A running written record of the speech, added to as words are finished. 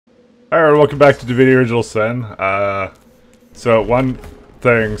Alright, welcome back to Divinity Original Sin. So one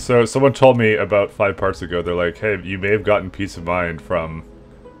thing, so someone told me about 5 parts ago, they're like, hey, you may have gotten peace of mind from,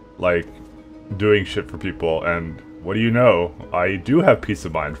 like, doing shit for people, and what do you know? I do have peace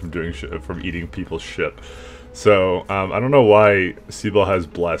of mind from doing shit, from eating people's shit. So, I don't know why Siebel has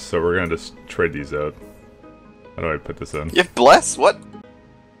Bless, so we're gonna just trade these out. How do I put this in? You have Bless? What?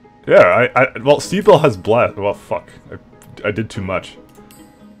 Yeah, well, Siebel has Bless. Well, fuck. I did too much.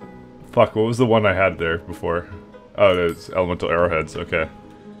 Fuck, what was the one I had there before? Oh, there's elemental arrowheads, okay.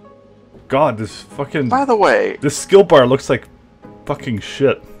 God, this fucking... By the way... this skill bar looks like fucking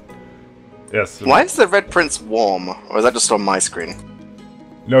shit. Yes. Why is the Red Prince warm? Or is that just on my screen?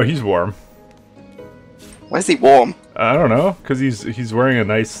 No, he's warm. Why is he warm? I don't know, because he's wearing a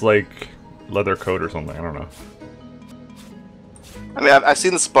nice, like, leather coat or something, I don't know. I mean, I've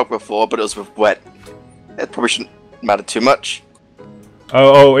seen this bug before, but it was with wet. It probably shouldn't matter too much.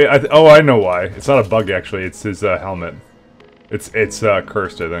 Oh, I know why. It's not a bug, actually. It's his helmet. It's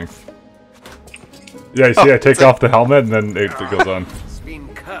cursed, I think. Yeah, you see, I take off the helmet and then it goes on. It's been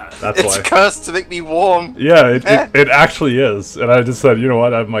cursed. That's It's why. cursed to make me warm. Yeah, it actually is. And I just said, you know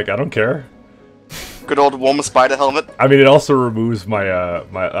what? I'm like, I don't care. Good old warm spider helmet. I mean, it also removes my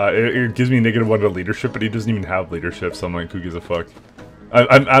it gives me -1 to leadership, but he doesn't even have leadership. So I'm like, who gives a fuck?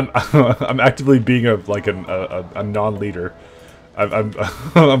 I'm actively being a non-leader.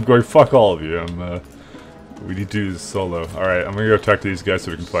 I'm going, fuck all of you. We need to do this solo. Alright, I'm gonna go talk to these guys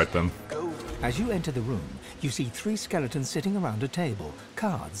so we can fight them. As you enter the room, you see 3 skeletons sitting around a table,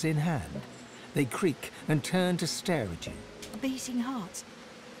 cards in hand. They creak and turn to stare at you. A beating heart.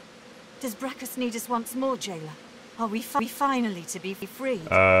 Does Brachus need us once more, jailer? Are we finally to be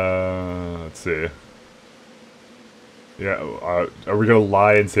freed? Let's see. Yeah, are we gonna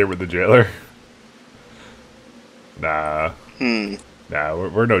lie and say we're the jailer? Nah. Nah,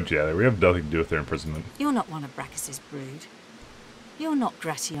 we're no jailer. We have nothing to do with their imprisonment. You're not one of Brachus's brood. You're not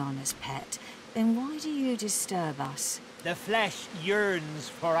Gratiana's pet. Then why do you disturb us? The flesh yearns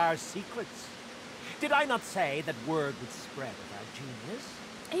for our secrets. Did I not say that word would spread of our genius?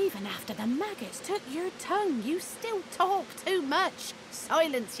 Even after the maggots took your tongue, you still talk too much.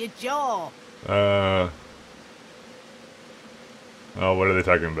 Silence your jaw. Oh, what are they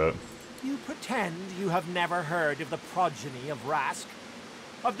talking about? You pretend you have never heard of the progeny of Rask?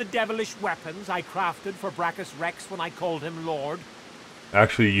 Of the devilish weapons I crafted for Brachus Rex when I called him Lord?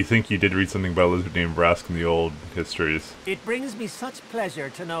 Actually, you think you did read something about a lizard named Brask in the old histories. It brings me such pleasure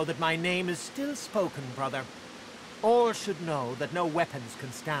to know that my name is still spoken, brother. All should know that no weapons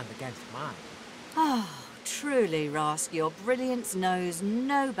can stand against mine. Oh, truly, Rask, your brilliance knows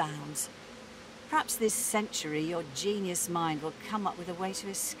no bounds. Perhaps this century your genius mind will come up with a way to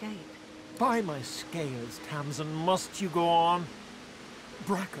escape. By my scales, Tamsin, must you go on?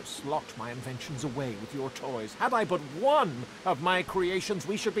 Brachus locked my inventions away with your toys. Had I but one of my creations,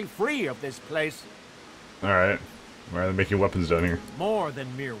 we should be free of this place. Alright. Why are they making weapons down here? More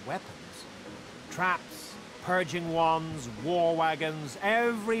than mere weapons. Traps, purging wands, war wagons,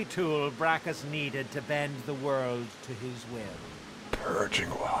 every tool Brachus needed to bend the world to his will.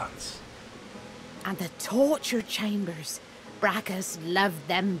 Purging wands. And the torture chambers. Brachus loved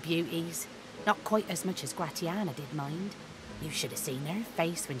them beauties. Not quite as much as Gratiana did mind. You should have seen her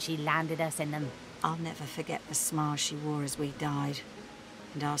face when she landed us in them. I'll never forget the smile she wore as we died,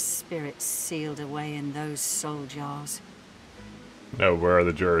 and our spirits sealed away in those soul jars. No, where are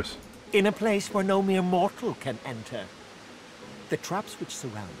the jars? In a place where no mere mortal can enter. The traps which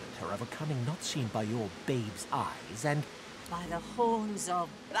surrounded her of a cunning not seen by your babe's eyes, and... by the horns of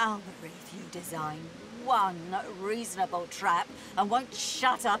Balberith, you design one reasonable trap and won't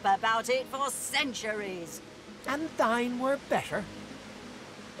shut up about it for centuries. and thine were better.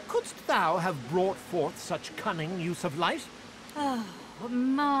 Couldst thou have brought forth such cunning use of light? Oh,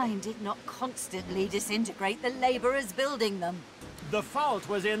 mine did not constantly disintegrate the labourers building them. The fault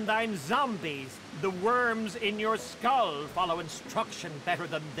was in thine zombies. The worms in your skull follow instruction better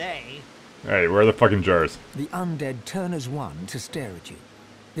than they. Hey, where are the fucking jars? The undead turn as one to stare at you,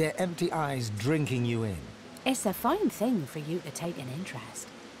 their empty eyes drinking you in. It's a fine thing for you to take an interest,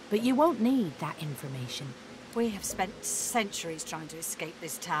 but you won't need that information. We have spent centuries trying to escape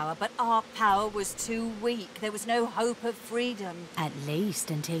this tower, but our power was too weak. There was no hope of freedom. At least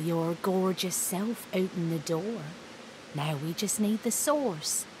until your gorgeous self opened the door. Now we just need the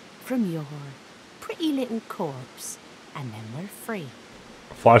source from your pretty little corpse, and then we're free.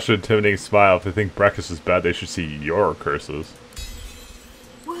 Flash an intimidating smile. If they think Brachus is bad, they should see your curses.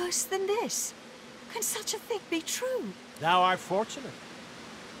 Worse than this? Can such a thing be true? Thou art fortunate.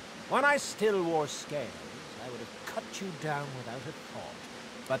 When I still wore scales, I would have cut you down without a thought.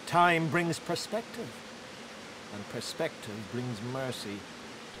 But time brings perspective, and perspective brings mercy.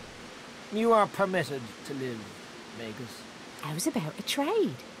 You are permitted to live, Magus. How's about a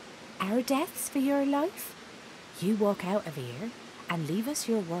trade? Our deaths for your life? You walk out of here and leave us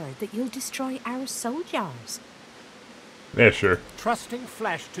your word that you'll destroy our soul jars. Yeah, sure. Trusting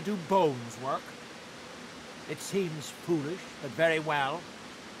flesh to do bones work? It seems foolish, but very well.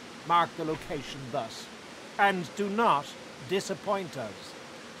 Mark the location thus, and do not disappoint us.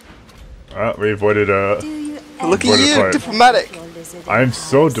 We avoided Do you Look What at a you, fight. diplomatic. I'm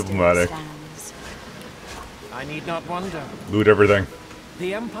so diplomatic. I need not wonder. loot everything.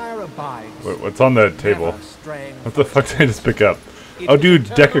 The Empire abides. What's on the table? never straying What the from fuck did I just pick up? It Oh, is dude,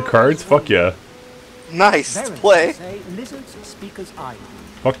 deck of eternal cards? as Fuck we- yeah. Nice to Verily, play. say, lizards speak as I do.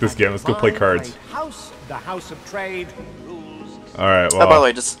 Fuck this And game, let's go play my cards. great House, the House of Trade, rules. Alright, Oh, by the well.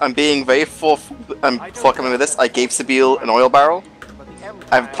 way, I'm being very forthcoming with this. I gave Sibyl an oil barrel.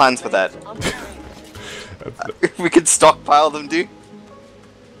 I have plans for that. We could stockpile them, dude.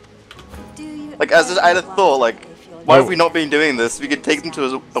 Like, as I had a thought, like, why have we not been doing this? We could take them to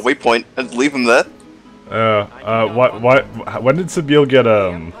a waypoint and leave them there. When did Sabine get,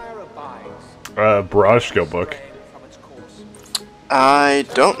 The Empire abides, Barrage skill book? straying from its course. I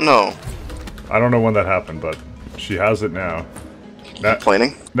don't know. I don't know when that happened, but she has it now.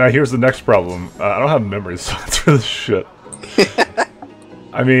 Complaining. Now here's the next problem. I don't have memory slots for this shit.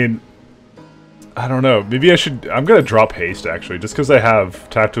 I mean, I don't know. Maybe I should... I'm gonna drop haste, actually, just because I have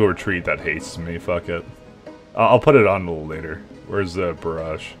tactical retreat that hastes me. Fuck it. I'll put it on a little later. Where's the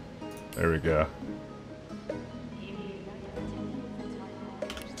barrage? There we go.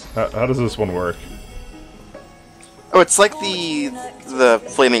 How does this one work? Oh, it's like the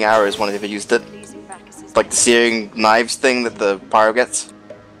flaming arrows one. If you used it, like the searing knives thing that the pyro gets.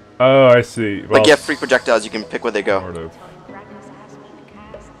 Oh, I see. Well, Like you have 3 projectiles, you can pick where they go. sort of.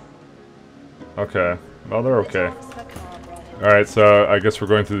 Okay. Well, they're okay. Alright, so I guess we're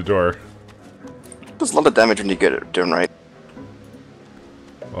going through the door. Does a lot of damage when you get it doing right.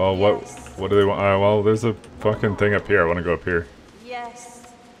 Well, what do they want? Well, there's a fucking thing up here. I want to go up here. Yes.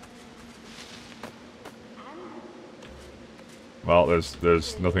 Well,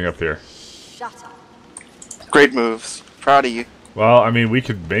 there's nothing up here. Shut up. Great moves. Proud of you. Well, I mean, we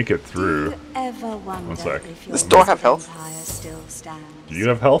could make it through. Do you ever wonder sec. if your Does door have health? empire still stands? Do you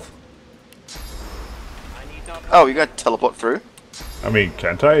have health? I need not Oh, you got to teleport through? I mean,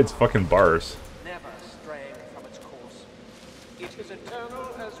 can't I? It's fucking bars. never straying from its course. It is eternal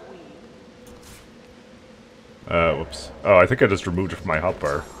as we. Whoops. Oh, I think I just removed it from my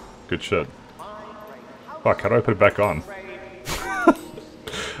hotbar. Good shit. Fuck, how do I put it back on?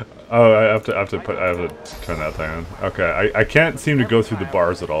 Oh, I have to turn that thing on. Okay, I can't seem to go through the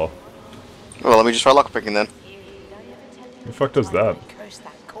bars at all. Well, let me just try lockpicking then. Who the fuck does that? Curse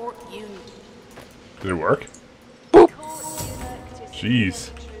that court unit. Did it work? Boop. Jeez.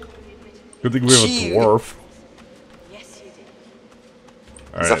 Good thing we have a Gee. dwarf. Yes, you did.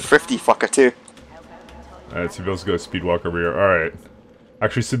 He's a Alright. thrifty fucker too. Alright, Sibyl's go speed walk over here. Alright.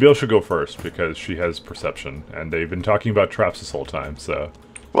 Actually, Sibyl should go first because she has perception, and they've been talking about traps this whole time, so...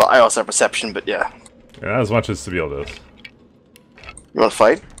 Well, I also have perception, but yeah. Yeah, not as much as Sibyl does. You want to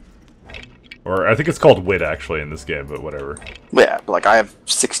fight? Or, I think it's called wit, actually, in this game, but whatever. Yeah, but like I have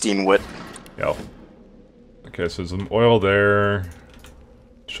 16 wit. Yeah. Okay, so there's some oil there.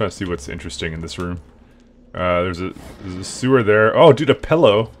 Just trying to see what's interesting in this room. There's a sewer there. Oh, dude, a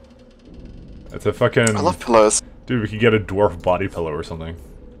pillow! That's a fucking... I love pillows. Dude, we could get a dwarf body pillow or something.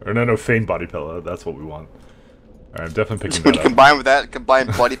 Or no, Fane body pillow. That's what we want. Alright, I'm definitely picking When you that up. combine with that, combine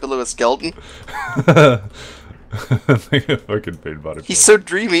body pillow with skeleton. Fucking Fane body He's so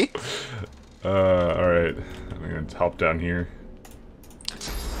dreamy. pillow. Alright. I'm gonna hop down here.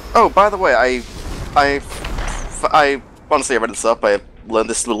 Oh, by the way, I honestly I read this up. I learned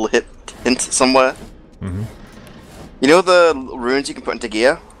this little hint somewhere. Mm-hmm. You know the runes you can put into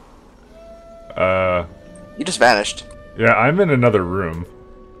gear? You just vanished. Yeah, I'm in another room.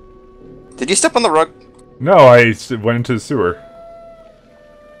 Did you step on the rug? No, I went into the sewer.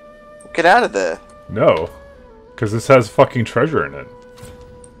 Get out of there. No. Because this has fucking treasure in it.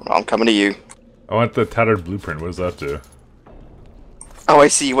 Well, I'm coming to you. I want the tattered blueprint. What does that do? Oh, I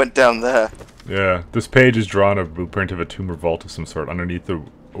see. You went down there. Yeah, this page is drawn a blueprint of a tomb or vault of some sort. Underneath the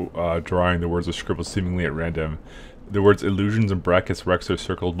drawing, the words are scribbled seemingly at random. The words illusions and brackets Rex are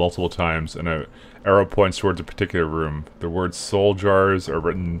circled multiple times, and an arrow points towards a particular room. The words soul jars are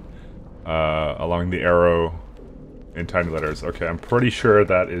written along the arrow in tiny letters. Okay, I'm pretty sure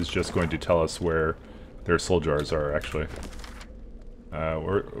that is just going to tell us where their soul jars are, actually.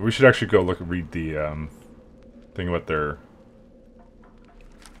 We should actually go read the thing about their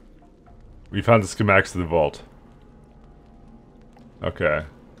We found the schematics to the vault. Okay.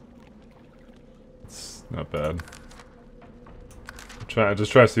 It's not bad.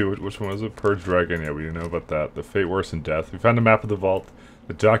 Just try to see which one was it? Purge Dragon. Yeah, we didn't know about that. The Fate Worse and Death. We found a map of the vault.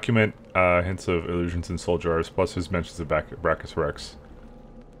 The document hints of illusions and soul jars, plus his mentions of Brachus Rex.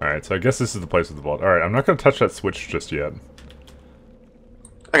 Alright, so I guess this is the place of the vault. Alright, I'm not going to touch that switch just yet.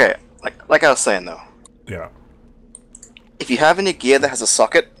 Okay, like I was saying though. Yeah. If you have any gear that has a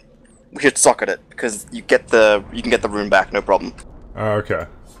socket, we should socket it because you can get the rune back, no problem. Okay.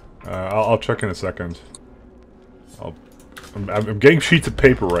 I'll check in a second. I'm getting sheets of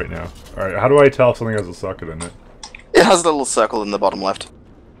paper right now. Alright, how do I tell if something has a socket in it? It has a little circle in the bottom left.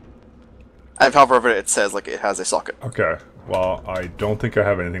 And if however it says like it has a socket. Okay. Well, I don't think I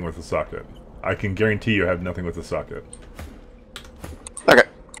have anything with a socket. I can guarantee you have nothing with a socket. Okay.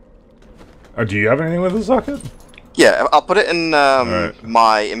 Do you have anything with a socket? Yeah, I'll put it in Alright.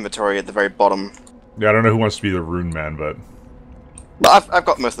 my inventory at the very bottom. Yeah, I don't know who wants to be the rune man, but But I've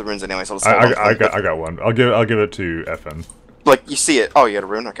got most of the runes anyway, so I'll just hold on to I them. got one. I'll give it to FN. Like you see it. Oh, you got a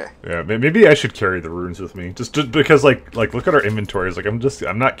rune. Okay. Yeah, maybe I should carry the runes with me, just because like look at our inventories. Like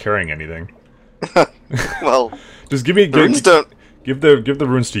I'm not carrying anything. Well, Just give runes don't. the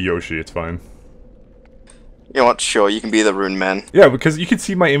runes to Yoshi. It's fine. You know what? Sure, you can be the rune man. Yeah, because you can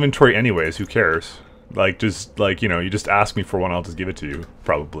see my inventory anyways. Who cares? Like just like you just ask me for one, I'll just give it to you.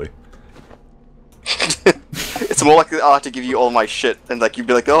 Probably. It's more likely I'll have to give you all my shit, and like you'd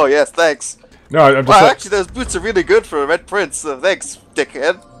be like, "Oh yes, thanks." No, I'm just Well, like, actually, those boots are really good for a red prince. So thanks,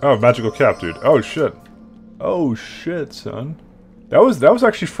 dickhead. oh, magical cap, dude. Oh shit. Oh shit, son. That was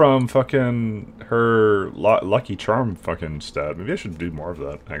actually from fucking her Lucky Charm fucking stat. Maybe I should do more of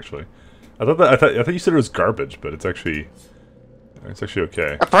that. Actually, I thought you said it was garbage, but it's actually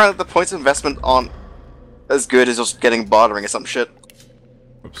okay. Apparently, the points of investment aren't as good as just getting bartering or some shit.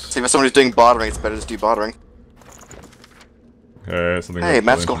 Oops. See, if somebody's doing bartering, it's better to just do bartering. Okay, something. Hey, else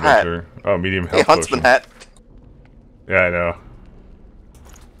magical to hat. enter. Oh, medium Hey, health huntsman potion. hat. Yeah, I know.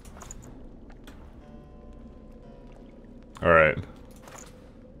 All right.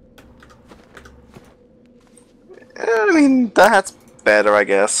 I mean, that hat's better, I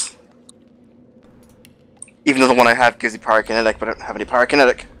guess. Even though the one I have gives you pyrokinetic, but I don't have any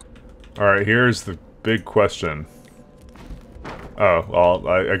pyrokinetic. All right. Here's the big question. Oh, well,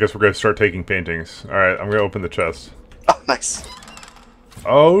 I guess we're gonna start taking paintings. All right, I'm gonna open the chest. Oh, nice.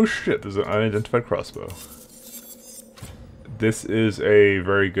 Oh shit! There's an unidentified crossbow. This is a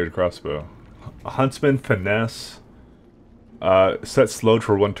very good crossbow. Huntsman finesse. Set slowed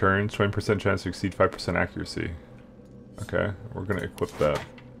for 1 turn. 20% chance to exceed 5% accuracy. Okay, we're gonna equip that.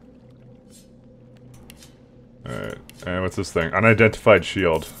 Alright, and what's this thing? Unidentified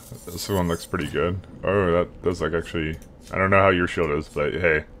shield. This one looks pretty good. Oh, that does like actually... I don't know how your shield is, but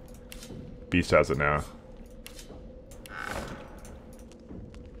hey. Beast has it now.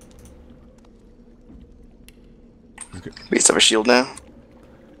 We just have a shield now.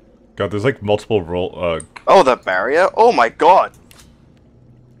 God, there's like multiple Oh, the barrier? Oh my god!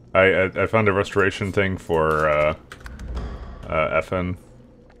 I found a restoration thing for FN.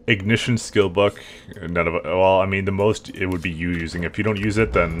 Ignition skill book. None of it. Well, I mean, the most it would be you using. If you don't use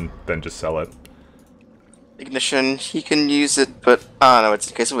it, then just sell it. Ignition, he can use it, but I don't know. It's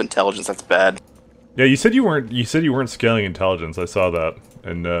in case of intelligence. That's bad. Yeah, you said you weren't scaling intelligence. I saw that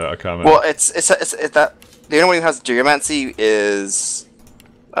in a comment. Well, it's that the only one who has geomancy is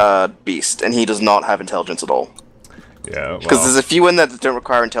Beast, and he does not have intelligence at all. Yeah, Because well, there's a few in that don't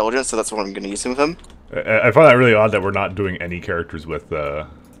require intelligence, so that's what I'm going to use him with him. I find that really odd that we're not doing any characters with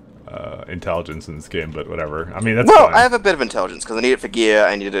intelligence in this game. But whatever. I mean, that's Well, fine. I have a bit of intelligence because I need it for gear.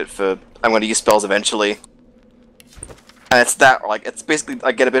 I need it for. I'm going to use spells eventually. And it's that, like, it's basically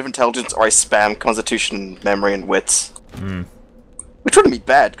I get a bit of intelligence or I spam Constitution, Memory, and Wits. Hmm. Which wouldn't be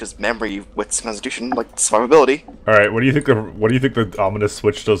bad because Memory, Wits, Constitution, like survivability, All right. What do you think the ominous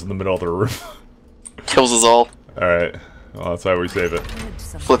switch does in the middle of the room? kills us all. All right. Well, that's why we save it.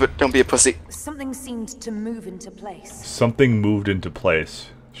 Flip it. Don't be a pussy. Something seemed to move into place. Something moved into place,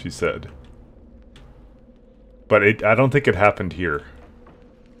 she said. But I don't think it happened here.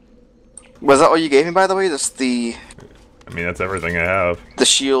 Was that all you gave me, by the way? Just the I mean, that's everything I have.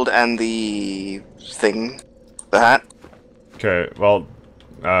 shield and the thing, the hat. Okay, well,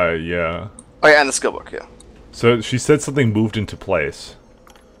 yeah. Oh yeah, and the skill book. Yeah. So she said something moved into place.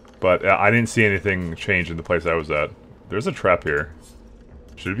 But I didn't see anything change in the place I was at. There's a trap here.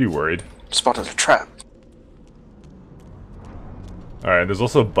 Should be worried. Spotted a trap. Alright, there's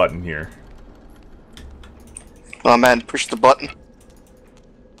also a button here. Oh man, push the button.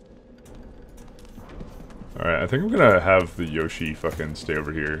 Alright, I think I'm gonna have the Yoshi fucking stay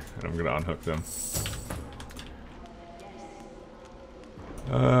over here, and I'm gonna unhook them.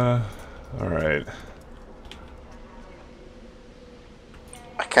 Alright.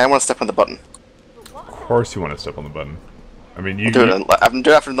 I kind of want to step on the button. Of course you want to step on the button. I mean, you... I'm doing it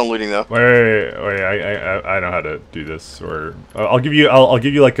after the looting, though. Wait, I know how to do this, or... I'll give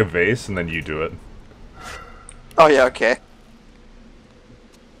you like a vase, and then you do it. Oh yeah, okay.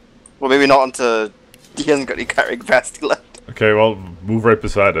 Well, maybe not until he hasn't got any carrying capacity left. Okay, well, move right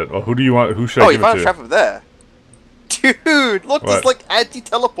beside it. Well, who do you want? Who should I Oh, give you it found to? a trap over there. Dude, look, What? there's like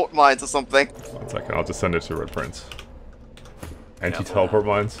anti-teleport mines or something. 1 second, I'll just send it to Red Prince. Anti-teleport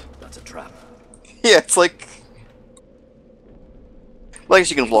mines? That's a trap. Yeah, it's like... Well, I guess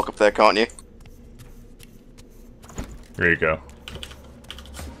you can walk up there, can't you? Here you go.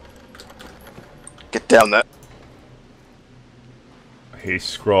 Get down there. Hey,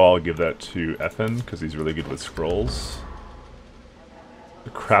 scroll, I'll give that to Effin, because he's really good with scrolls. The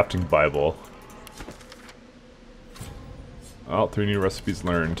crafting Bible. Oh, 3 new recipes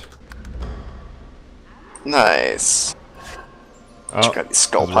learned. Nice. Oh, Got these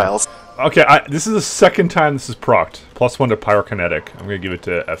skull piles. okay, this is the second time this is procced. +1 to pyrokinetic. I'm gonna give it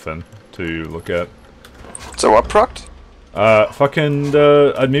to Effin to look at. So what procced?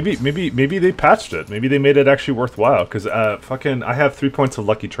 Maybe they patched it. Maybe they made it actually worthwhile. Because, I have 3 points of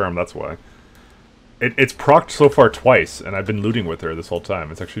Lucky Charm, that's why. It's procced so far twice, and I've been looting with her this whole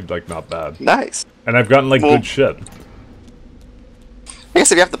time. It's actually, like, not bad. Nice. And I've gotten, like, good shit. I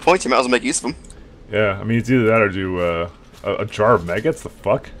guess if you have the points, you might as well make use of them. Yeah, I mean, it's either that or do, a jar of maggots? The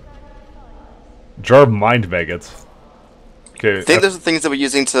fuck? Jar of mind maggots. Okay. I think those are the things that we're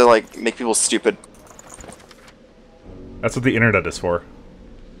using to, like, make people stupid. That's what the internet is for.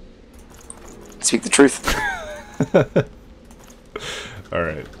 Speak the truth.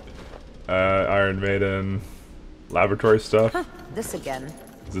 Alright. Iron Maiden. Laboratory stuff. Huh, this again.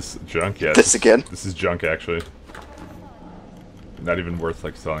 Is this junk? Yeah. This again? This is junk, actually. Not even worth,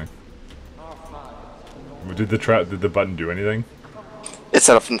 like, selling. Did the button do anything? It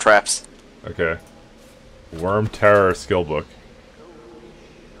set up some traps. Okay. Worm Terror skill book.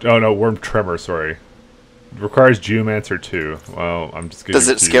 Oh no, Worm Tremor, sorry. Requires Geomancer 2. Well, I'm just giving Does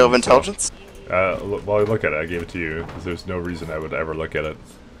it it to scale you, of intelligence? Well, look at it. I gave it to you, because there's no reason I would ever look at it.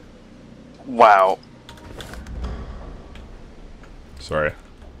 Wow. Sorry.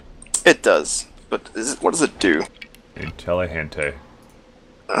 It does. But what does it do? Intelligente.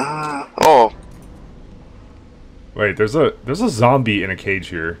 Oh. Wait, there's a zombie in a cage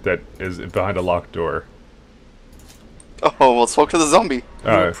here that is behind a locked door. Oh, well, let's walk to the zombie.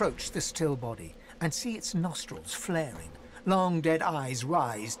 You approach the still body and see its nostrils flaring. Long dead eyes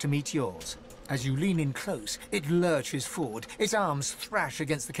rise to meet yours. As you lean in close, it lurches forward. Its arms thrash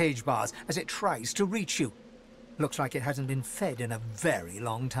against the cage bars as it tries to reach you. Looks like it hasn't been fed in a very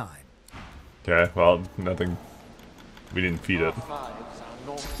long time. Okay, well, nothing. We didn't feed it.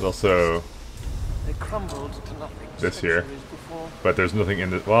 There's also They crumbled to nothing this here. centuries before. But there's nothing in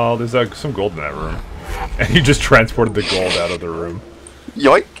the... Well, there's some gold in that room. And you just transported the gold out of the room.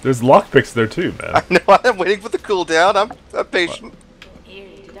 Yoink. There's lockpicks there too, man. I know, I'm waiting for the cooldown. I'm patient.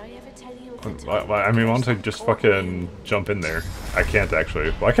 Did I ever tell you I mean, why don't I just fucking jump in there? I can't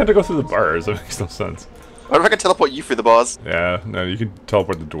actually. Why can't I go through the bars? That makes no sense. What if I can teleport you through the bars? Yeah, no, you can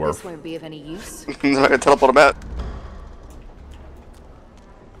teleport the This dwarf. won't be of any use. I'm not gonna teleport him out.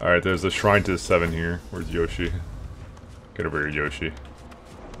 Alright, there's a shrine to the 7 here. Where's Yoshi? Get over here, Yoshi.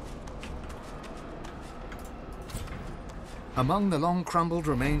 Among the long crumbled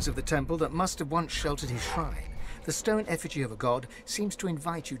remains of the temple that must have once sheltered his shrine, the stone effigy of a god seems to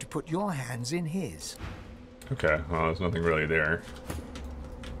invite you to put your hands in his. Okay, well, there's nothing really there.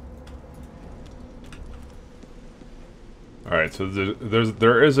 Alright, so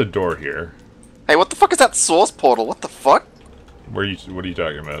there is a door here. Hey, what the fuck is that source portal? What the fuck? What are you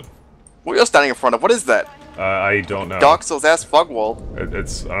talking about? What you're standing in front of? What is that? I don't know. Dark Souls ass fog wall.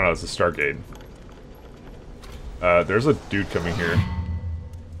 It's, I don't know, it's a Stargate. There's a dude coming here.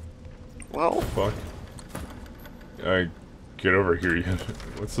 Well, Fuck. Get over here.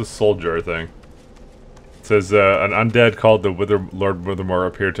 What's this soul jar thing? It says, an undead called the Lord Withermore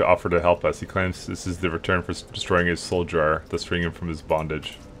appeared to offer to help us. He claims this is the return for destroying his soul jar, thus freeing him from his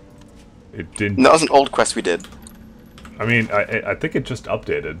bondage. It didn't... that was an old quest we did. I mean, I think it just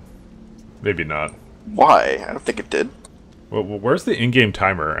updated. Maybe not. Why? I don't think it did. Well, where's the in-game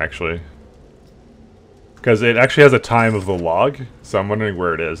timer, actually? Because it actually has a time of the log, so I'm wondering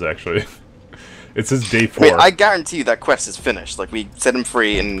where it is, actually. It says day 4. I mean, I guarantee you that quest is finished. Like, we set him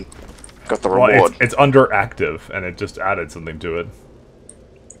free and got the Well, reward. it's under active, and it just added something to it.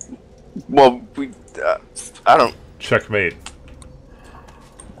 Well, I don't... Checkmate.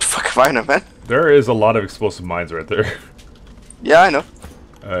 Fuck if I know, man. There is a lot of explosive mines right there. Yeah, I know.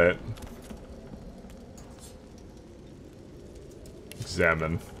 Alright.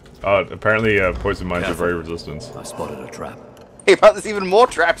 Examine. Apparently poison mines are very resistant. I spotted a trap. Hey, but there's even more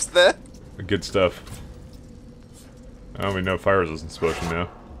traps there. Good stuff. Oh, we know fire resistance potion now.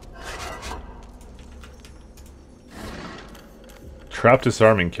 Trap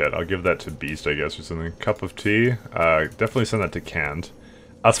disarming kit. I'll give that to Beast, I guess, or something. Cup of tea. Definitely send that to Canned.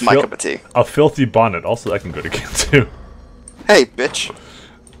 It's my cup of tea. A filthy bonnet. Also, that can go to Canned too. Hey, bitch.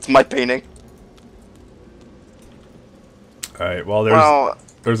 It's my painting. Alright, well,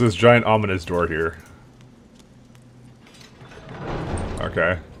 there's this giant ominous door here.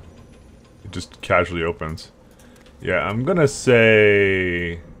 Okay. It just casually opens. Yeah, I'm gonna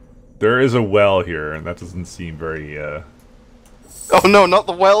say... There is a well here, and that doesn't seem very, Oh no, not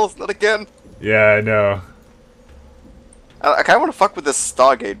the wells, not again. Yeah, I know. I kinda wanna fuck with this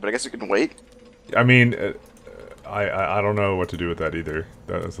Stargate, but I guess we can wait. I mean, I don't know what to do with that either.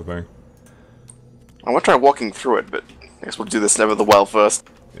 That's the thing. I wanna try walking through it, but I guess we'll do this never the well first.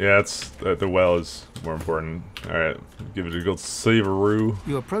 Yeah, it's the well is more important. Alright, give it a good saveroo.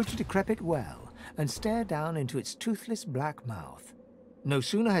 You approach a decrepit well and stare down into its toothless black mouth. No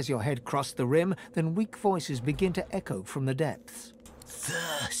sooner has your head crossed the rim than weak voices begin to echo from the depths.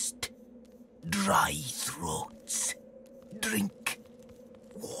 Thirst. Dry throats. Drink.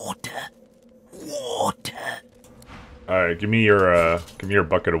 Water. Water. Alright, give me your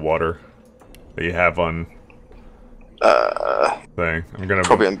bucket of water that you have on thing. I'm gonna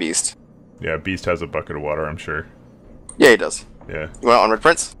Probably on Beast. Yeah, Beast has a bucket of water, I'm sure. Yeah, he does. Yeah. You want it on Red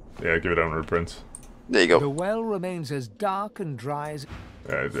Prince? Yeah, give it on Red Prince. There you go. The well remains as dark and dry as...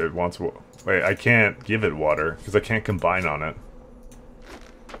 It wants... Wait, I can't give it water, because I can't combine on it.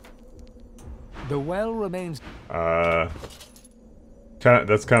 The well remains... That's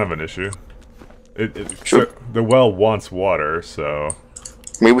kind of an issue. Sure. The well wants water, so...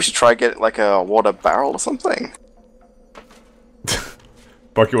 Maybe we should try get like a water barrel or something.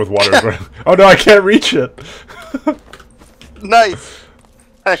 Bucket with water. Oh no, I can't reach it! Nice!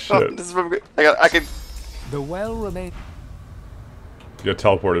 Hang Shit. on, this is really good. I can... The well remains... You got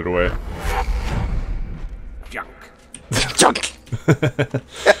teleported away. Junk. Junk!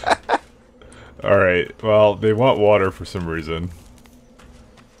 Alright, well, they want water for some reason.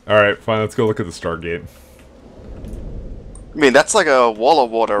 Alright, fine, let's go look at the Stargate. I mean, that's like a wall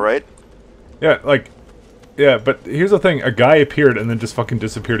of water, right? Yeah, like... Yeah, but here's the thing, a guy appeared and then just fucking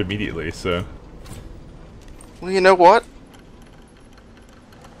disappeared immediately, so... Well, you know what?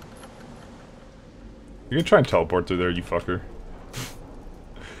 You can try and teleport through there, you fucker.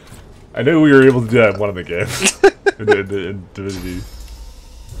 I knew we were able to do that in one of the games. in Divinity.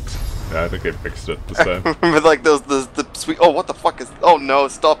 Yeah, I think I fixed it this time. Remember, like, the sweet... Oh, what the fuck is... Oh, no,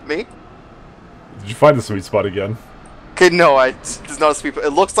 stop me. Did you find the sweet spot again? Okay, no, there's not a sweet...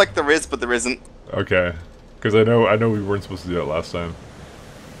 It looks like there is, but there isn't. Okay. Because I know we weren't supposed to do that last time.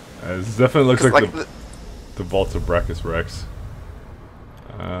 This definitely looks like the vaults of Brachus Rex.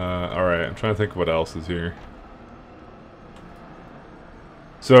 Alright, I'm trying to think what else is here.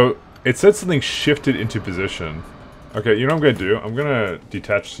 So, it said something shifted into position. Okay, you know what I'm gonna do? I'm gonna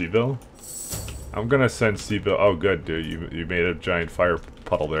detach Seville. I'm gonna send Seville... Oh, good, dude. You made a giant fire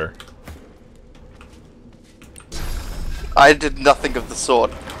puddle there. I did nothing of the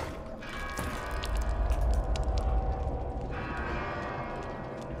sort.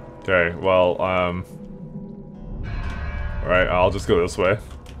 Okay, well, alright, I'll just go this way.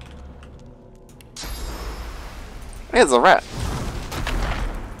 Here's a rat.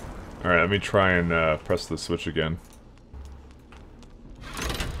 Alright, let me try and press the switch again.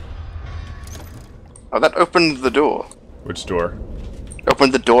 Oh, that opened the door. Which door?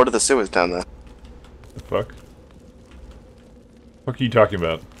 Opened the door to the sewers down there. The fuck? What are you talking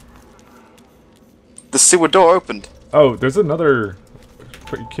about? The sewer door opened. Oh, there's another...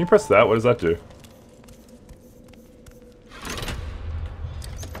 Can you press that? What does that do?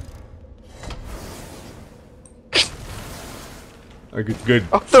 Good.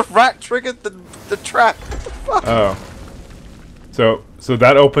 Oh, the rat triggered the trap. What the fuck? Oh. So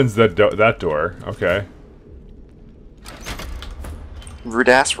that opens that door. Okay. Rude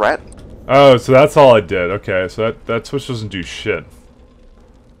ass rat. Oh, so that's all I did. Okay, so that switch doesn't do shit.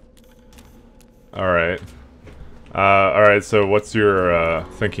 Alright. Alright, so what's your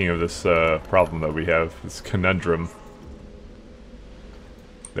thinking of this problem that we have? This conundrum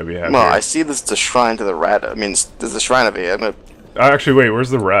that we have Well, here? I see this the shrine to the rat. I mean, there's a shrine over here. I'm gonna... Actually, wait, where's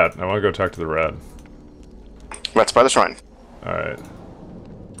the rat? I want to go talk to the rat. Rat's by the shrine. Alright.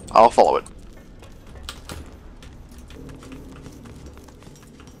 I'll follow it.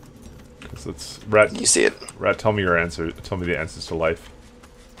 Cause it's rat. You see it. Rat, tell me your answer. Tell me the answers to life.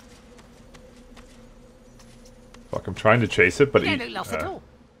 Fuck, I'm trying to chase it, but You don't look lost at all.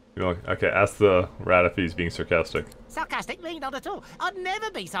 you know, okay, ask the rat if he's being sarcastic. Sarcastic me? Not at all. I'd never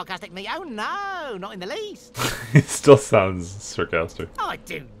be sarcastic me. Oh no, not in the least. He still sounds sarcastic. I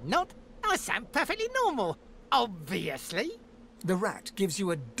do not. I sound perfectly normal. Obviously. The rat gives you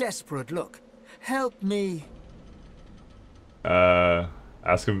a desperate look. Help me.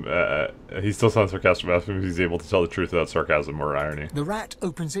 Ask him. He still sounds sarcastic. Ask him if he's able to tell the truth without sarcasm or irony. The rat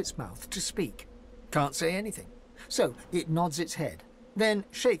opens its mouth to speak. Can't say anything. So it nods its head, then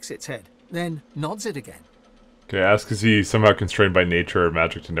shakes its head, then nods it again. Okay, ask is he somehow constrained by nature or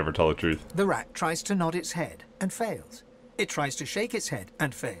magic to never tell the truth? The rat tries to nod its head and fails. It tries to shake its head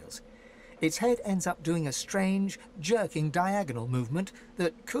and fails. Its head ends up doing a strange, jerking diagonal movement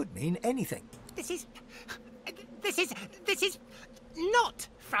that could mean anything. This is not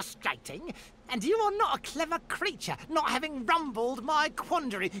frustrating, and you are not a clever creature, not having rumbled my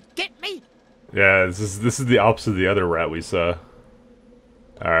quandary. Get me? Yeah, this is the opposite of the other rat we saw.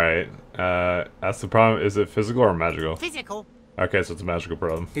 Alright, that's the problem. Is it physical or magical? Physical. Okay, so it's a magical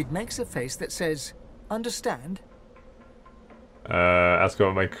problem. It makes a face that says, understand? Ask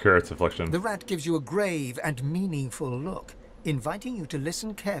about my carrot's affliction. The rat gives you a grave and meaningful look, inviting you to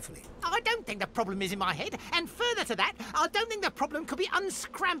listen carefully. I don't think the problem is in my head, and further to that, I don't think the problem could be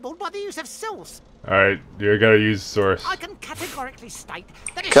unscrambled by the use of source. Alright, you gotta use source. I can categorically state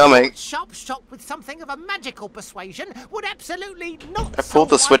that a Coming. sharp shot with something of a magical persuasion would absolutely not. I pulled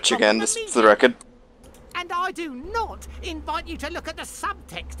the solve my switch again, problem just for the record. And I do not invite you to look at the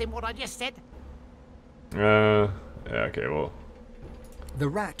subtext in what I just said. Yeah, okay, well. The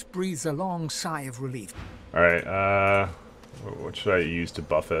rat breathes a long sigh of relief. Alright, what should I use to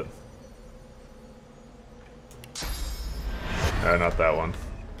buff it? Not that one.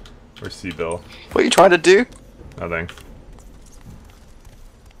 Where's Seabill? What are you trying to do? Nothing.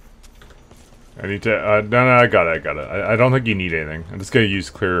 I need to, no, I got it. I don't think you need anything. I'm just gonna use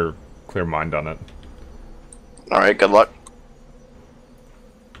clear mind on it. Alright, good luck.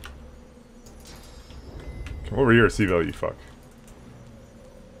 Come over here, Seabill, you fuck.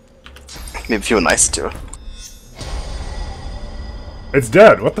 Maybe if you were nice to her. It's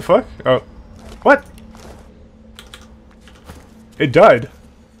dead. What the fuck? Oh, what? It died.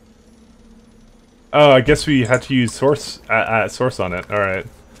 Oh, I guess we had to use source on it. All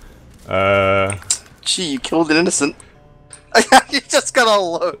right. Gee, you killed an innocent. You just got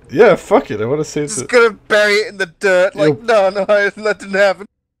all low. Yeah, fuck it. I want to save Just gonna bury it in the dirt. Like, Yo. no, that didn't happen.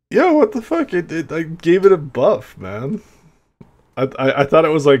 Yo, what the fuck? I gave it a buff, man. I thought it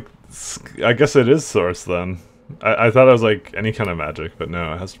was like. I guess it is source then. I thought it was like any kind of magic, but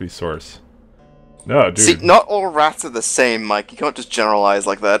no, it has to be source. No, dude. See, not all rats are the same, Mike. You can't just generalize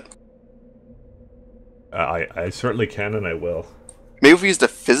like that. I certainly can and I will. Maybe if we used a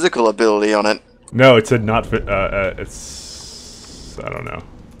physical ability on it. No, it said not. It's. I don't know.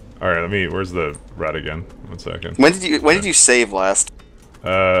 All right, where's the rat again? 1 second. When did you save last?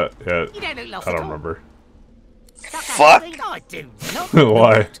 Yeah. You don't look lost I at don't all. remember. Fuck. I do not.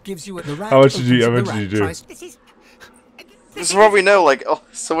 Why? Gives you the rat How much did you opens the do? rat tries- This This is what we know. Like, oh,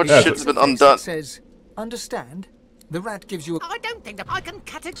 so much Yeah, shit's been face undone. that says, understand? The rat gives you a... I don't think that I can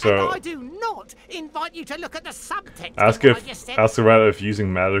categorize. So- I do not invite you to look at the subtext. Ask in what I just said. ask the rat if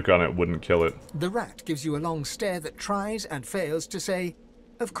using magic on it wouldn't kill it. The rat gives you a long stare that tries and fails to say,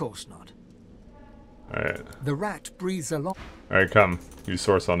 of course not. All right. The rat breathes a long... All right, come. Use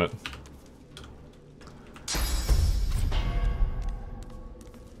source on it.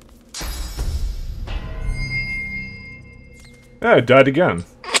 Yeah, it died again.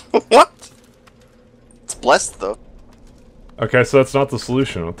 What? It's blessed though. Okay, so that's not the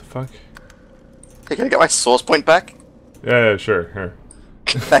solution. What the fuck? Hey, can I get my source point back? Yeah, sure. Here.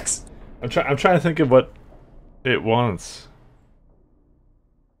 Thanks. I'm trying to think of what it wants.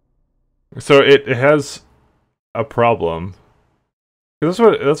 So it has a problem. That's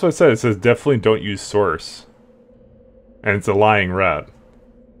what it said. It says definitely don't use source. And it's a lying rat.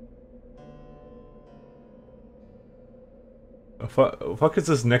 What fuck is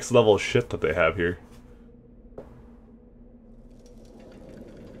this next level shit that they have here?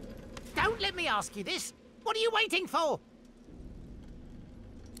 Don't let me ask you this. What are you waiting for?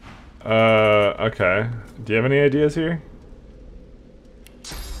 Okay. Do you have any ideas here?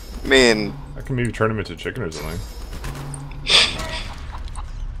 I mean, I can maybe turn him into chicken or something.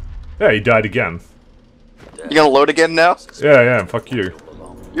 Yeah, he died again. you gonna load again now? Yeah, fuck you.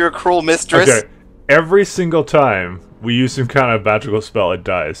 You're a cruel mistress. Okay, every single time we use some kind of magical spell, it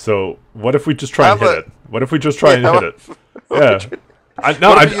dies. So what if we just try and hit it? What if we just try and hit it? Yeah.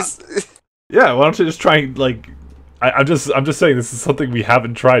 Yeah, why don't you just try and, like... I'm just saying this is something we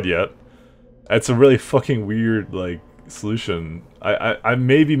haven't tried yet. It's a really fucking weird, like, solution. I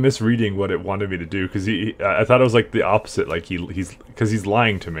may be misreading what it wanted me to do, because I thought it was, like, the opposite, like, he's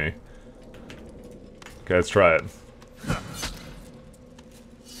lying to me. Okay, let's try it.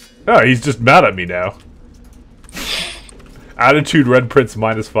 Oh, he's just mad at me now. Attitude Red Prince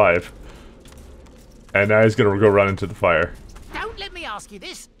 -5. And now he's gonna go run into the fire. Don't let me ask you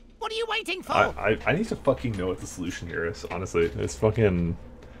this. What are you waiting for? I need to fucking know what the solution here is, honestly. It's fucking...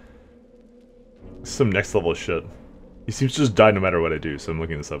 some next level shit. He seems to just die no matter what I do, so I'm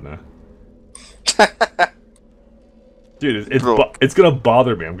looking this up now. Dude, it's gonna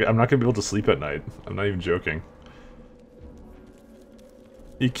bother me. I'm not gonna be able to sleep at night. I'm not even joking.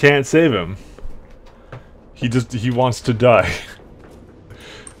 You can't save him. He wants to die.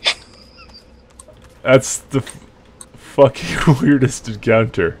 That's the fucking weirdest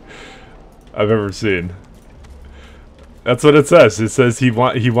encounter I've ever seen. That's what it says. It says he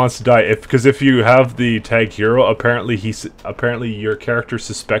wants to die. Because if you have the tag hero, apparently your character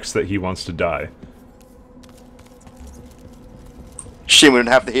suspects that he wants to die. Shame we didn't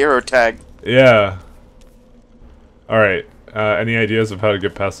have the hero tag. Yeah. All right. Any ideas of how to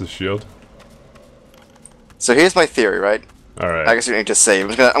get past this shield? So here's my theory, right? All right. I guess you need to save.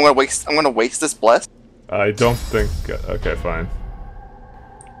 I'm gonna waste this bless. I don't think. Okay, fine.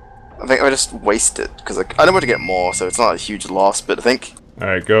 I think I just waste it because like, I don't want to get more, so it's not a huge loss. But I think. All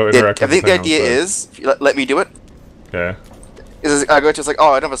right, go interact. I think the idea is, if you let me do it. Okay. Is I go to it's like,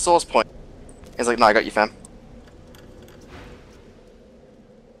 oh, I don't have a source point. It's like, no, I got you, fam.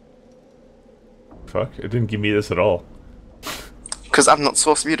 Fuck! It didn't give me this at all. Because I'm not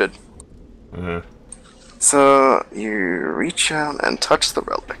source muted. Uh-huh. So you reach out and touch the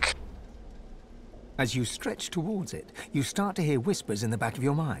relic. As you stretch towards it, you start to hear whispers in the back of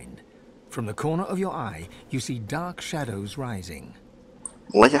your mind. From the corner of your eye, you see dark shadows rising.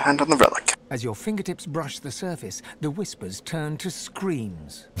 Lay your hand on the relic. As your fingertips brush the surface, the whispers turn to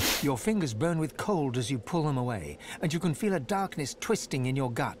screams. Your fingers burn with cold as you pull them away, and you can feel a darkness twisting in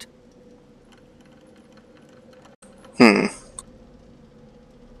your gut.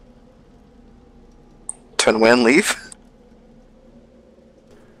 Turn away and leave.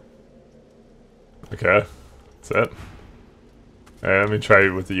 Okay, that's it. Alright, let me try it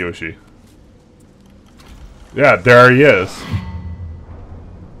with the Yoshi. Yeah, there he is.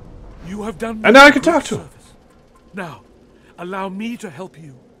 You have done. And now I can talk to him. Now, allow me to help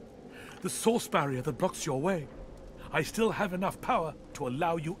you. The source barrier that blocks your way. I still have enough power to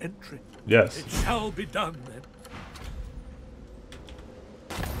allow you entry. Yes. It shall be done then.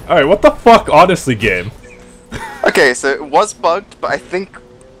 Alright, what the fuck, honestly, game? Okay, so it was bugged, but I think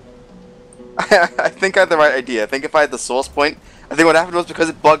I think I had the right idea. I think if I had the source point, I think what happened was because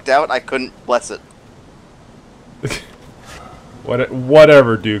it bugged out, I couldn't bless it.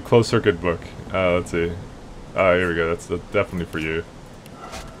 Whatever, dude. Closed circuit book. Let's see. Here we go. That's definitely for you.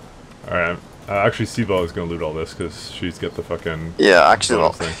 Alright. Actually, Seaball is gonna loot all this because she's got the fucking. Yeah,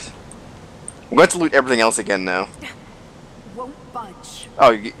 actually, thing. I'm going to loot everything else again now. Won't budge.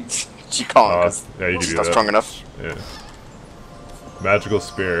 Oh, she can't. Cause yeah, you can she's do not that. strong enough. Yeah. Magical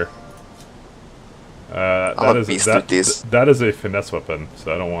spear. I'll loot these. That is a finesse weapon,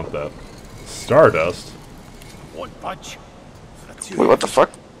 so I don't want that. Stardust. Won't budge. That's you. Wait, what the fuck?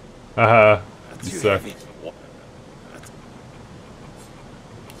 Haha. That's You you suck. heavy.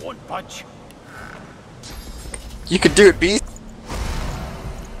 Won't budge. You could do it, beast.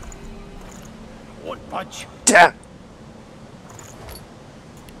 Won't budge. Damn.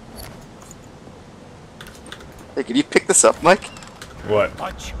 Hey, can you pick this up, Mike? What?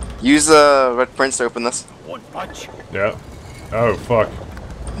 Budge. Use Red Prince to open this. Won't budge. Yeah. Oh fuck.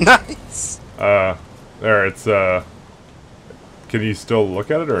 Nice. There. It's Can you still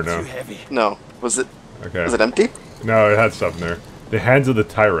look at it or no? Too heavy. No, was it? Okay. Was it empty? No, it had stuff in there. The Hands of the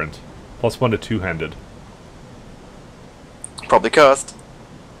Tyrant. +1 to 2-handed. Probably cursed.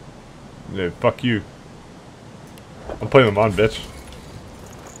 Yeah, fuck you. I'm playing them on, bitch.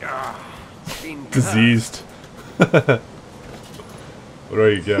 Diseased. What do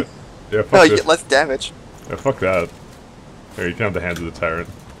you get? Yeah, fuck No, you this. get less damage. Yeah, fuck that. Here, you can have the Hands of the Tyrant.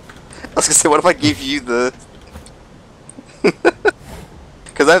 I was gonna say, what if I give you the?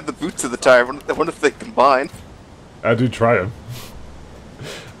 Because I have the boots of the tyrant. I wonder if they combine. I do try them.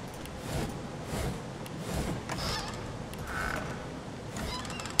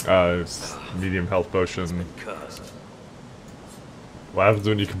 It's medium health potion. What happens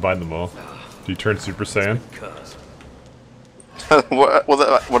when you combine them all? Do you turn Super Saiyan?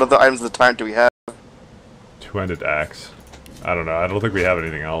 what other items of the tyrant do we have? Two-handed axe. I don't know. I don't think we have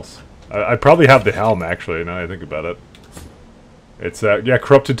anything else. I probably have the helm, actually, now I think about it. It's, yeah,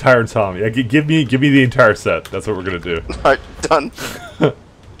 Corrupted Tyrant's Helm. Yeah, give me the entire set. That's what we're gonna do. Alright, done.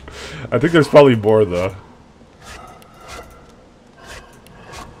 I think there's probably more, though.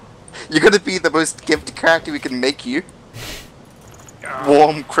 You're gonna be the most gifted character we can make you.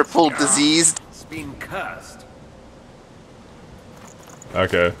 Warm, crippled, diseased. It's been cursed.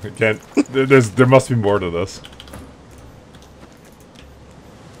 Okay, I can't... there must be more to this.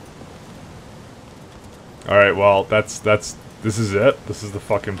 Alright, well, this is it? This is the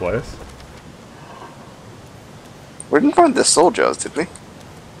fucking place? We didn't find the soldiers, did we?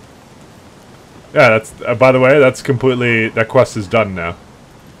 Yeah, that's... by the way, that's completely... That quest is done now.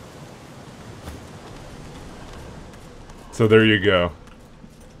 So there you go.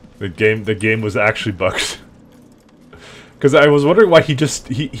 The game was actually bugged. Because I was wondering why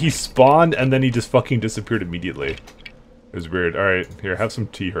he spawned and then he just fucking disappeared immediately. It was weird. Alright, here, have some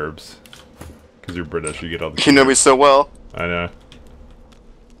tea herbs. Because you're British, you get all the You know me so well. I know.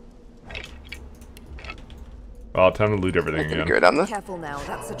 Well, time to loot everything again. Go down there. Careful now,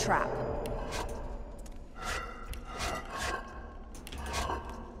 that's a trap.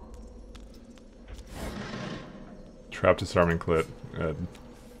 Trap disarming clit.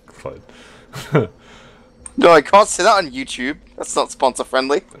 Clit. No, I can't say that on YouTube. That's not sponsor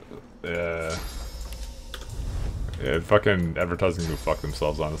friendly. Yeah, fucking advertising can fuck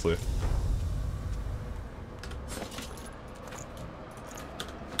themselves, honestly.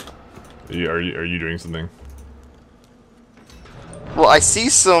 Are you doing something? Well, I see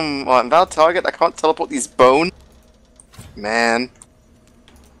some invalid target. I can't teleport these bones. Man.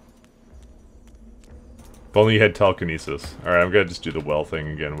 If only you had telekinesis. Alright, I'm gonna just do the well thing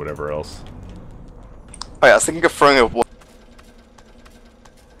again, whatever else. Oh yeah, I was thinking of throwing a...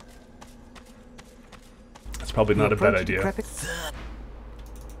 That's probably not a bad idea.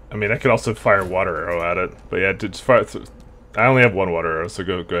 I mean, I could also fire water arrow at it, but yeah, just fire. I only have one water arrow, so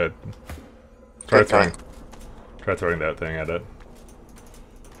go ahead. Try throwing that thing at it.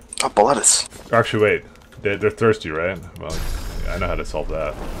 Oh, Bloodus. Actually, wait. They're thirsty, right? Well, yeah, I know how to solve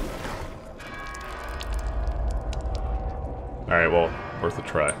that. Alright, well, worth a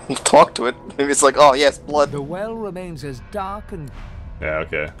try. We'll talk to it. Maybe it's like, oh yes, blood. The well remains as dark and... Yeah,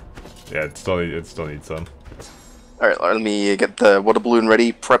 okay. Yeah, it still needs some. Alright, let me get the water balloon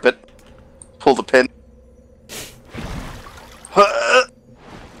ready, prep it, pull the pin.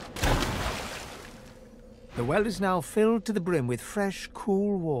 The well is now filled to the brim with fresh,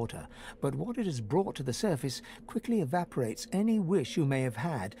 cool water, but what it has brought to the surface quickly evaporates any wish you may have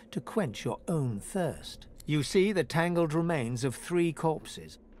had to quench your own thirst. You see the tangled remains of 3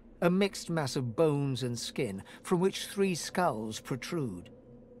 corpses, a mixed mass of bones and skin from which 3 skulls protrude.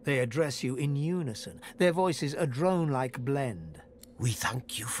 They address you in unison, their voices a drone-like blend. We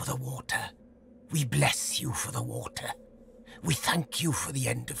thank you for the water. We bless you for the water. We thank you for the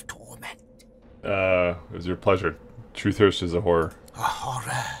end of torment. It was your pleasure. True thirst is a horror. A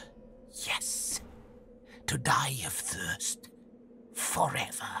horror, yes. To die of thirst.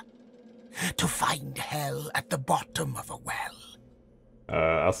 Forever. To find hell at the bottom of a well.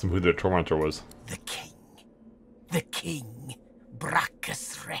 Ask them who the tormentor was. The king. The king.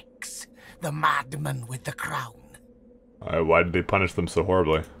 Brachus Rex. The madman with the crown. Why did they punish them so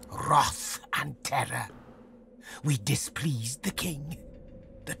horribly? Wrath and terror. We displeased the king.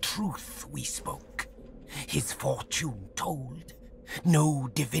 The truth we spoke. His fortune told. No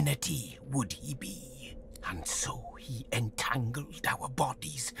divinity would he be. And so he entangled our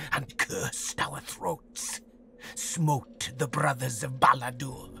bodies and cursed our throats. Smote the brothers of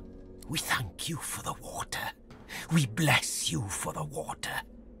Baladur. We thank you for the water. We bless you for the water.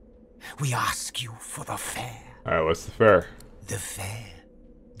 We ask you for the fare. Alright, what's the fare? The fare.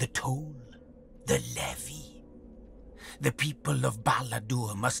 The toll. The levy. The people of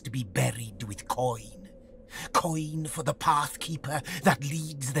Baladur must be buried with coin. Coin for the Pathkeeper that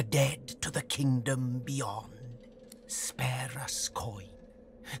leads the dead to the kingdom beyond. Spare us coin.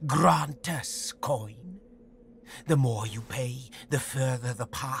 Grant us coin. The more you pay, the further the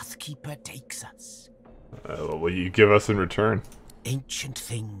Pathkeeper takes us. What will you give us in return? Ancient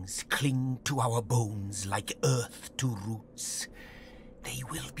things cling to our bones like earth to roots. They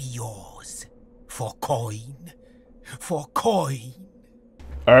will be yours. For coin. For coin.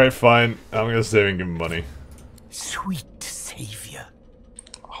 Alright, fine. I'm gonna save and give him money. Sweet savior.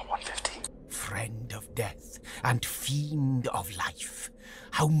 Oh, 150. Friend of death and fiend of life.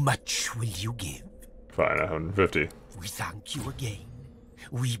 How much will you give? Fine, 150. We thank you again.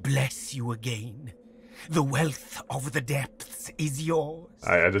 We bless you again. The wealth of the depths is yours.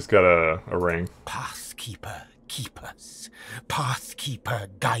 I just got a ring. Pathkeeper, keep us. Pathkeeper,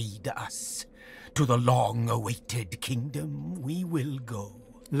 guide us. To the long-awaited kingdom we will go.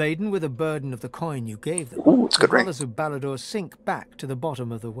 Laden with the burden of the coin you gave them, Ooh, it's a the good ring. brothers of Balador sink back to the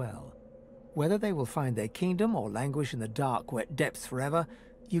bottom of the well. Whether they will find their kingdom or languish in the dark, wet depths forever,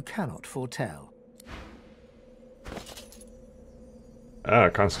 you cannot foretell. Ah,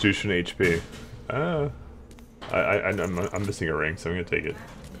 Constitution HP. I'm missing a ring, so I'm gonna take it.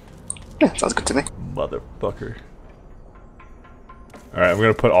 Yeah, sounds good to me. Motherfucker. Alright, I'm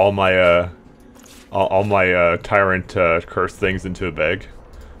gonna put all my tyrant curse things into a bag.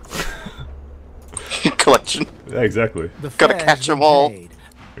 Collection. Yeah, exactly. The Gotta fare's catch been 'em all. paid.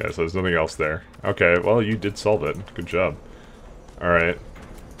 Yeah, so there's nothing else there. Okay, well, you did solve it. Good job. Alright.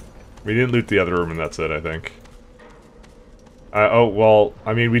 We didn't loot the other room, and that's it, I think. Oh, well,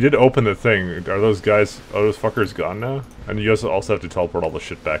 I mean, we did open the thing. Are those guys... Oh, those fuckers gone now? And you also have to teleport all the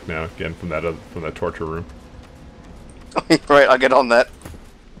shit back now, again, from that torture room. Right, I'll get on that.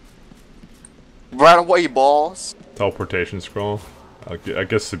 Right away, balls. Teleportation scroll. I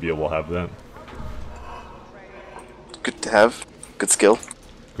guess Sabia will have that. Good to have. Good skill.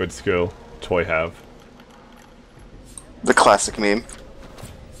 Good skill. Toy have. The classic meme.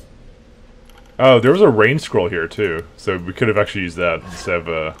 Oh, there was a rain scroll here, too. So we could have actually used that instead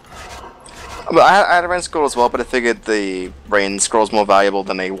of, But I had a rain scroll as well, but I figured the rain scroll's more valuable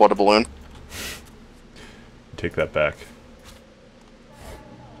than a water balloon. Take that back.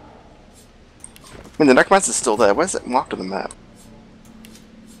 I mean, the necromancer's still there. Where's it marked on the map?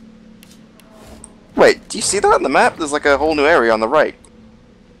 Wait, do you see that on the map? There's like a whole new area on the right.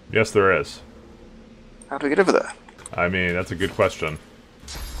 Yes, there is. How do we get over there? I mean, that's a good question.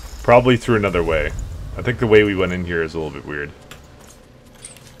 Probably through another way. I think the way we went in here is a little bit weird.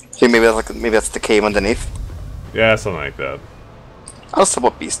 Here, maybe that's the cave underneath. Yeah, something like that. I'll still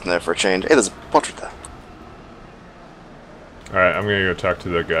put beast in there for a change. Hey, there's a portrait there. Alright, I'm gonna go talk to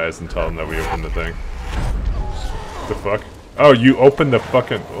the guys and tell them that we opened the thing. What the fuck? Oh, you opened the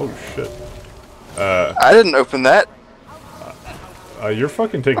fucking... Oh, shit. I didn't open that. You're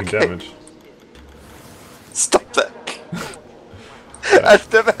fucking taking Okay. damage. Stop that.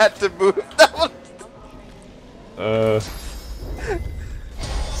 I've never had to move that one.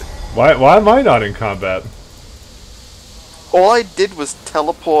 Why am I not in combat? All I did was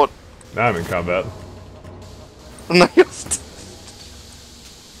teleport. Now I'm in combat. No,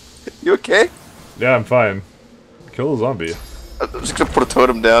 you okay? Yeah, I'm fine. Kill a zombie. I'm just gonna put a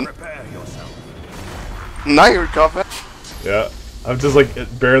totem down. Now you're in combat. Yeah. I'm just like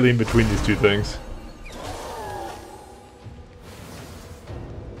barely in between these two things.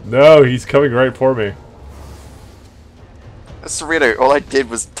 No, he's coming right for me. Serena, all I did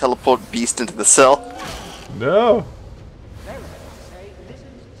was teleport beast into the cell. No.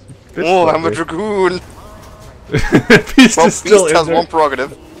 Bitch Oh, slapped I'm a me. dragoon. Beast Well, is still beast in has there. one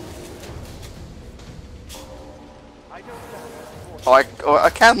prerogative. Oh, I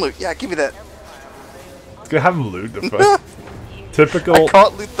can loot. Yeah, give me that. It's gonna have him loot the fuck. Typical. I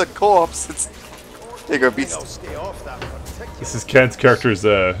can't loot the corpse. It's... There you go, beast. This is Kent's character's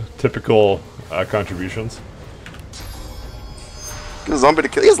typical contributions. Get a zombie to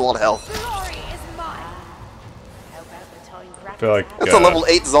kill. He has a lot of health. I feel like That's a level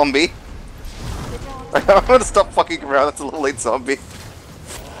 8 zombie. I'm gonna stop fucking around. That's a level 8 zombie.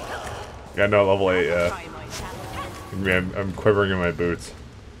 Yeah, no, level 8. Yeah. I'm quivering in my boots.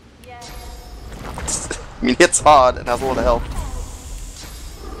 I mean, hits hard and has a lot of health.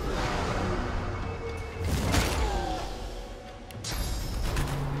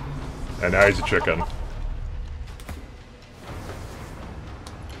 And now he's a chicken.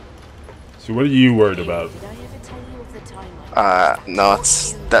 So what are you worried about? No,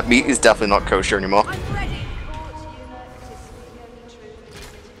 that meat is definitely not kosher anymore.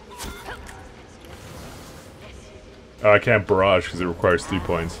 I can't barrage because it requires 3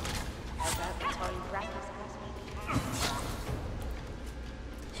 points.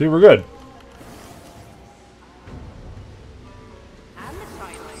 See, we're good.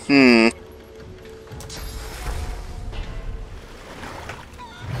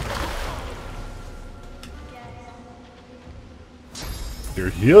 You're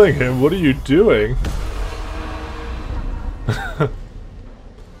healing him? What are you doing?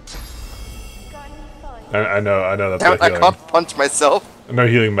 I know that's Damn what it, I healing. can't punch myself. I know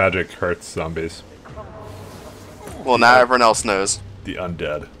healing magic hurts zombies. Well, now everyone else knows. The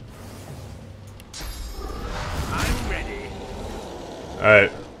undead.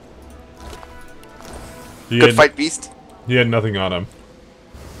 Alright. Good fight, beast. He had nothing on him.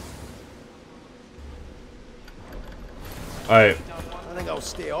 Alright. I think I'll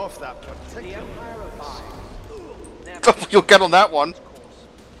stay off that particular. You'll get on that one.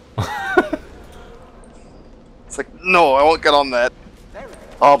 It's like, no, I won't get on that.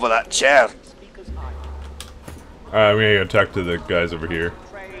 Oh, but that chair. Alright, I'm gonna go talk to the guys over here.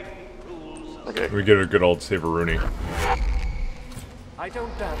 Okay. We get a good old Saberoonie. I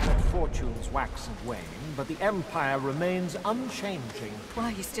don't doubt that fortunes wax and wane, but the Empire remains unchanging. Why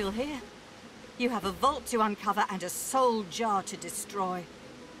are you still here? You have a vault to uncover and a soul jar to destroy.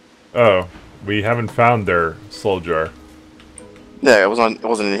 Oh, we haven't found their soul jar. Yeah, it wasn't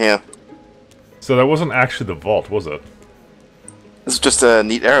in here. So that wasn't actually the vault, was it? This is just a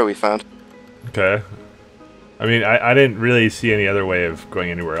neat arrow we found. Okay. I mean, I didn't really see any other way of going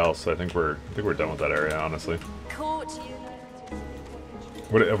anywhere else. So I think we're done with that area, honestly. Caught you.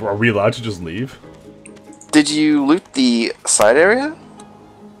 What, are we allowed to just leave? Did you loot the side area?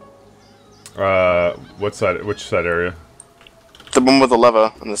 What side? Which side area? The one with the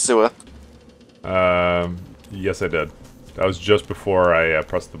lever in the sewer. Yes, I did. That was just before I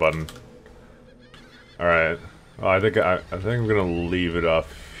pressed the button. All right. Well, I think I'm gonna leave it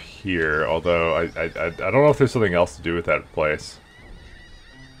off here. Although I don't know if there's something else to do with that place.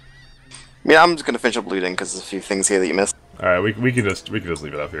 I mean, I'm just gonna finish up looting because there's a few things here that you missed. All right, we can just leave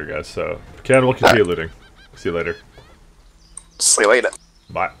it up here, guys. So, Ken, we'll continue looting. See you later. See you later.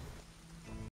 Bye.